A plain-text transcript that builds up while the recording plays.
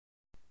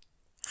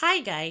Hi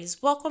guys,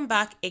 welcome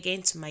back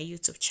again to my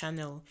YouTube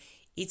channel.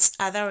 It's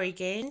Ada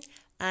again,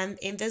 and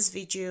in this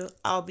video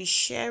I'll be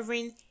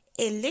sharing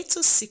a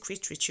little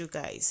secret with you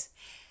guys.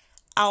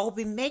 I'll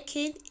be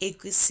making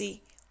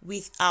egusi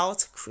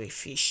without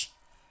crayfish.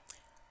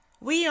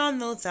 We all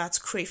know that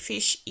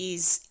crayfish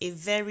is a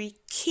very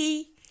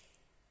key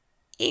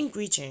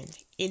ingredient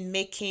in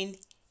making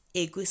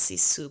egusi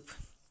soup.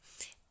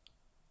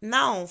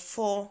 Now,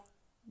 for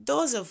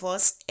those of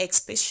us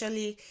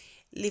especially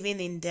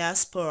living in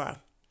diaspora,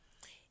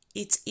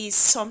 it is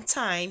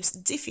sometimes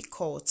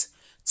difficult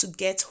to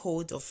get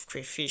hold of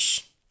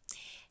crayfish,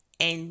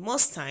 and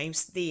most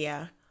times they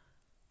are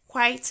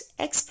quite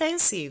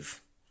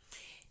expensive.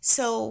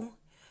 So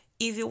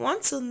if you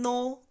want to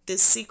know the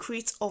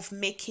secret of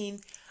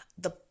making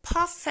the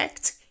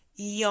perfect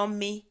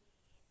yummy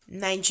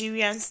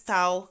Nigerian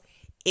style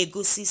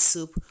egusi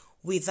soup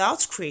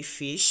without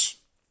crayfish,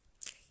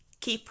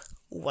 keep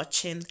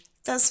watching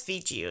this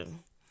video.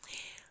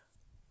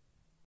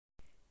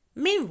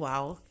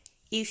 Meanwhile,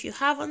 if you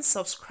haven't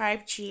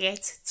subscribed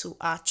yet to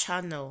our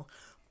channel,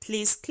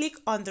 please click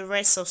on the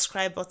red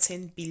subscribe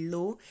button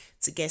below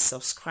to get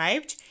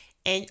subscribed,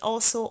 and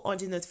also on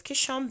the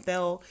notification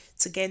bell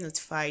to get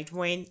notified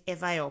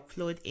whenever I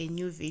upload a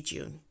new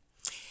video.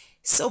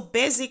 So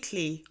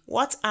basically,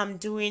 what I'm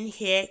doing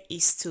here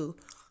is to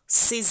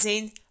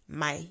season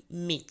my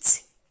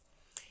meat.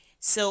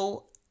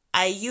 So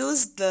I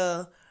use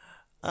the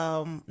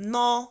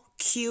Knorr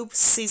cube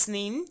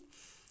seasoning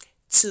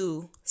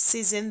to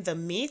season the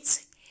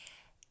meat,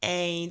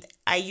 and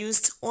I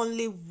used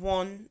only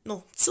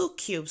two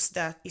cubes.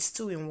 That is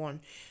 2 in 1.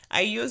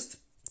 I used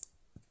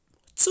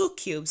 2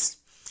 cubes,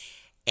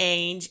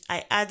 and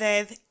I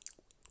added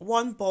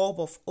 1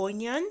 bulb of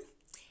onion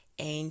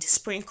and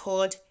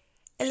sprinkled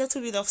a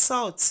little bit of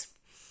salt.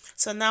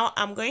 So now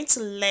I'm going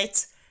to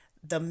let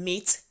the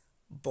meat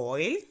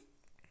boil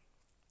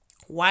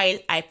while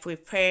I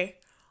prepare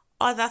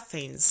other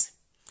things.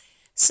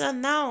 So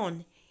now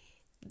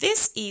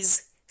this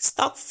is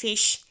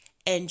stockfish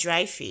and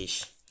dry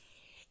fish.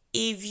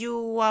 If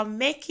you are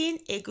making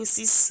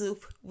egusi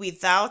soup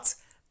without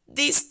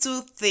these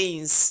two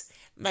things,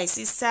 my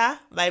sister,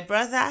 my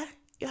brother,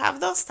 you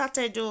have not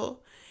started though.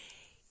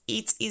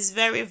 It is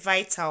very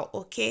vital,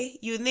 okay?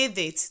 You need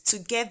it to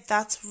get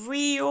that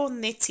real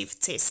native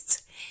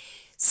taste.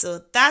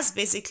 So that's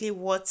basically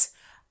what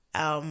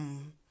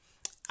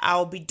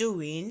I'll be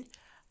doing.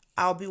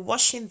 I'll be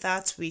washing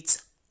that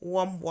with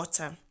warm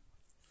water.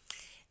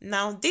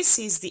 Now this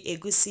is the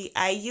egusi.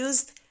 I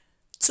used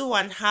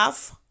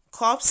 2.5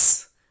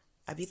 cups,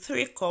 maybe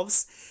 3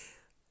 cups,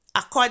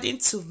 according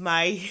to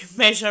my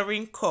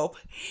measuring cup.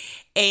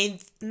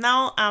 And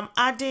now I'm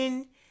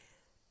adding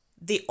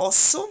the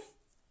osu.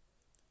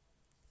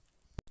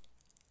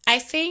 I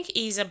think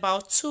is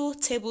about 2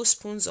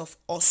 tablespoons of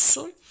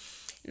osu.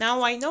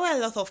 Now I know a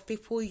lot of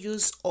people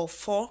use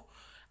ofo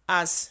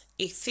as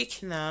a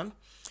thickener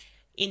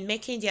in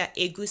making their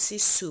egusi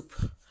soup,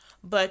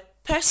 but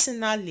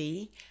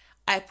personally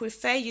I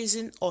prefer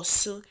using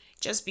osu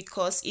just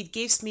because it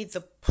gives me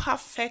the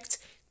perfect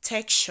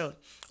texture.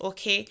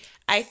 Okay,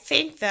 I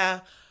think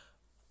that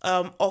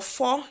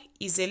ofo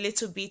is a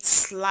little bit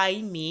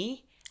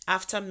slimy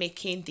after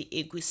making the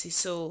egusi,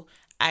 so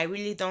I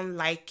really don't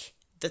like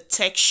the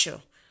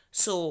texture,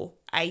 so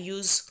I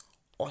use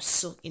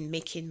osu in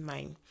making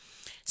mine.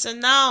 So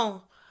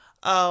now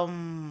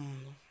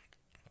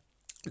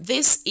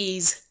this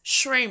is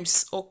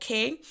shrimps.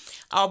 Okay,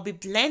 I'll be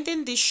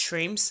blending these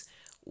shrimps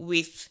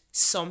with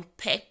some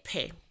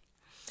pepper.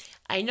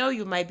 I know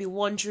you might be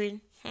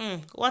wondering,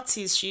 what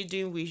is she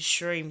doing with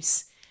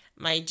shrimps,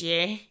 my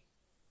dear?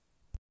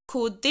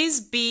 Could this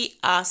be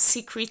our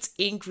secret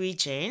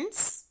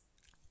ingredients?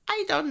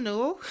 I don't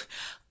know.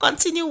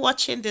 Continue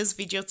watching this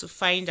video to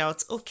find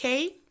out,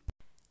 okay?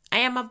 I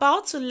am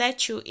about to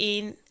let you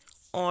in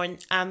on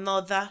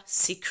another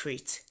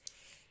secret.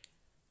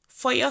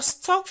 For your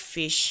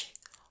stockfish,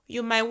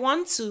 you might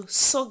want to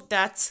soak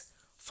that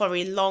for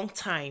a long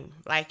time,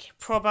 like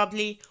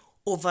probably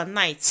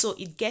overnight, so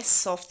it gets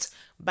soft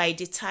by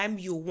the time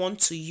you want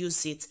to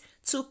use it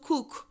to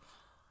cook.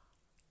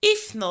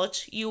 If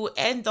not, you will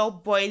end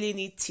up boiling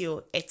it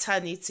till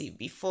eternity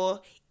before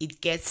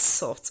it gets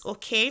soft,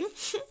 okay?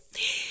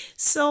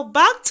 So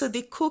back to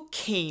the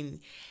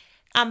cooking.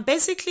 I'm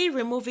basically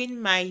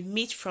removing my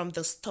meat from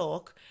the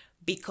stock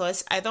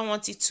because I don't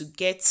want it to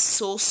get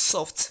so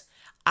soft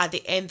at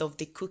the end of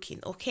the cooking,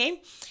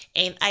 okay?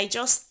 And I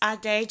just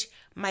added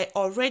my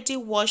already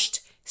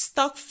washed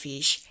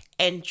stockfish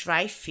and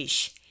dry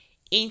fish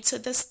into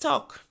the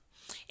stock,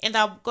 and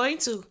I'm going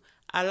to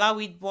allow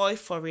it boil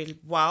for a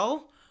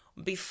while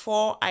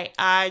before I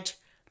add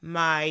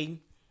my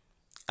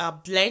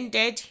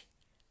blended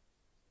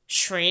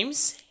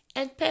shrimps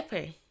and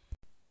pepper.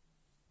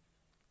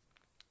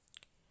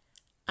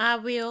 I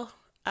will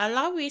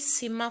allow it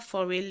simmer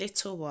for a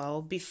little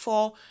while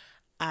before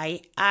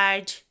I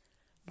add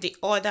the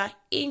other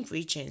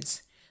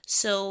ingredients.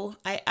 So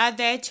I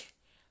added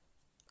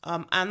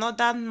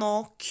another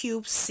Knorr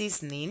cube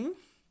seasoning,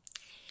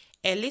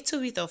 a little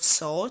bit of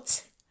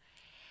salt,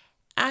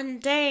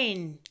 And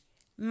then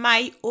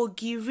my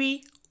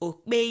ogiri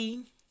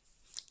okpei,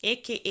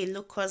 aka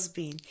locust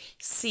bean.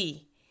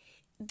 See,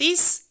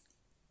 this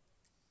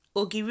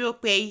ogiri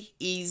okpei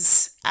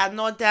is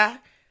another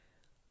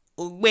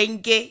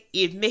ogbenge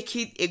in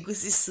making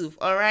egusi soup.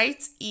 All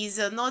right, is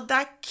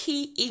another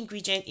key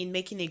ingredient in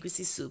making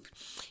egusi soup.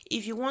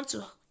 If you want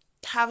to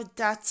have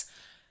that,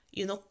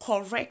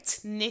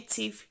 correct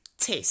native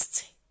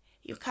taste,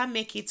 you can't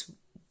make it.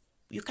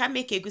 You can't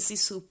make egusi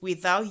soup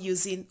without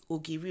using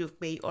ogiri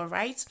okpei. All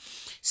right,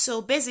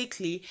 so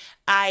basically,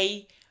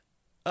 I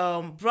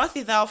brought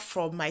it out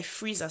from my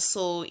freezer,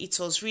 so it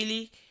was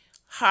really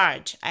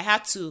hard. I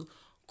had to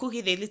cook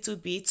it a little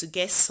bit to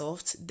get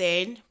soft,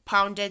 then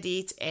pounded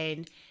it,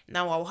 and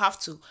now I'll have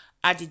to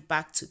add it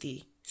back to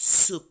the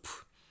soup,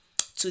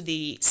 to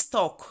the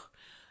stock.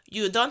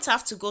 You don't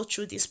have to go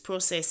through this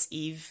process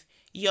if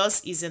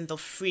yours is in the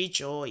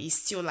fridge or is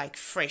still like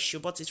fresh. You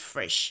bought it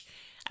fresh.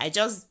 I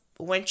just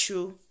went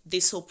through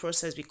this whole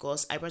process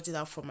because I brought it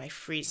out from my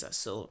freezer,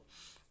 so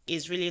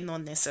it's really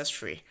not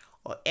necessary,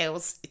 or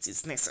else it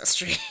is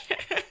necessary.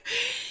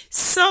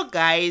 So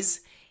guys,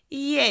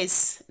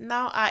 yes,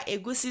 now our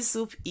egusi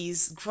soup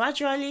is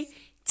gradually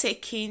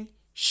taking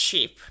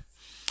shape.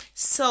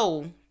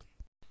 So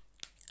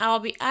I'll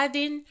be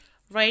adding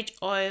red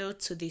oil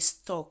to the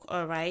stock,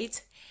 all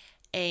right,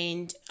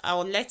 and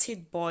I'll let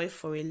it boil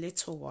for a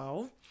little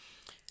while.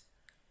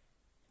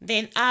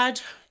 Then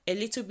add a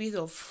little bit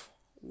of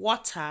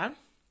water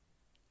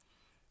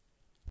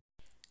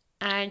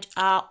and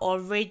our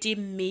already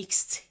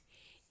mixed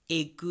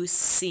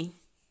egusi.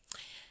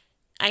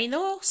 I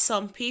know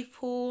some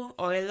people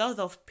or a lot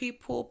of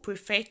people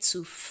prefer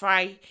to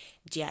fry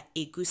their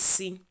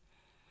egusi,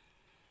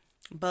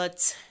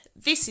 but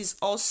this is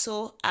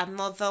also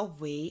another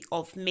way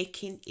of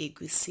making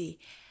egusi,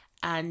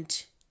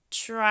 and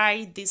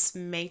try this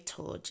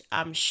method.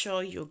 I'm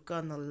sure you're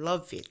gonna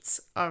love it.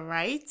 All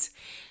right,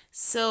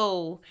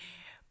 so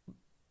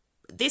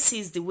this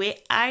is the way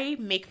I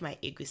make my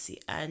egusi,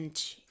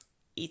 and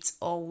it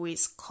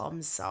always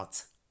comes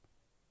out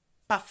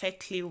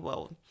perfectly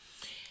well.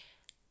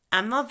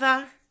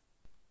 Another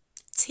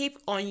tip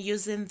on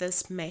using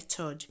this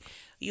method,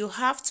 you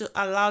have to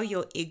allow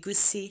your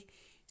egusi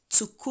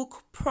to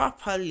cook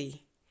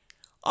properly,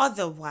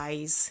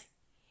 otherwise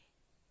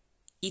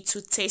it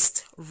will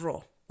taste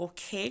raw.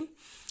 Okay,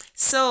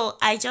 so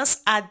I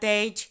just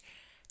added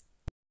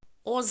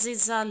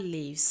uziza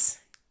leaves.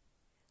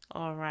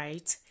 All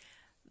right,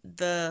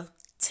 the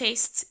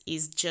taste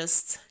is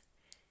just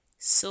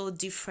so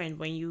different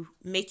when you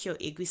make your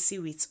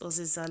egusi with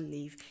uziza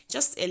leaf.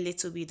 Just a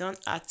little bit, don't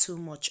add too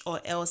much,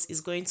 or else it's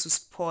going to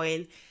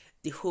spoil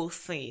the whole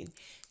thing.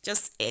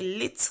 Just a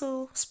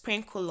little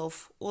sprinkle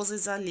of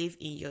uziza leaf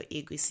in your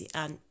egusi,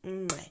 and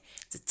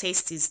the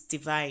taste is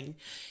divine.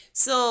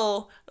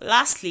 So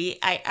lastly,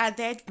 I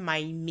added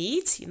my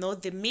meat.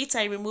 The meat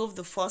I removed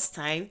the first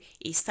time,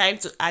 it's time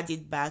to add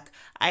it back.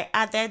 I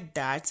added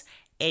that,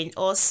 and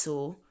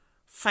also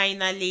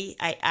finally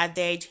I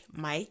added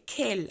my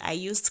kale. I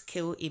used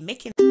kale in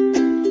making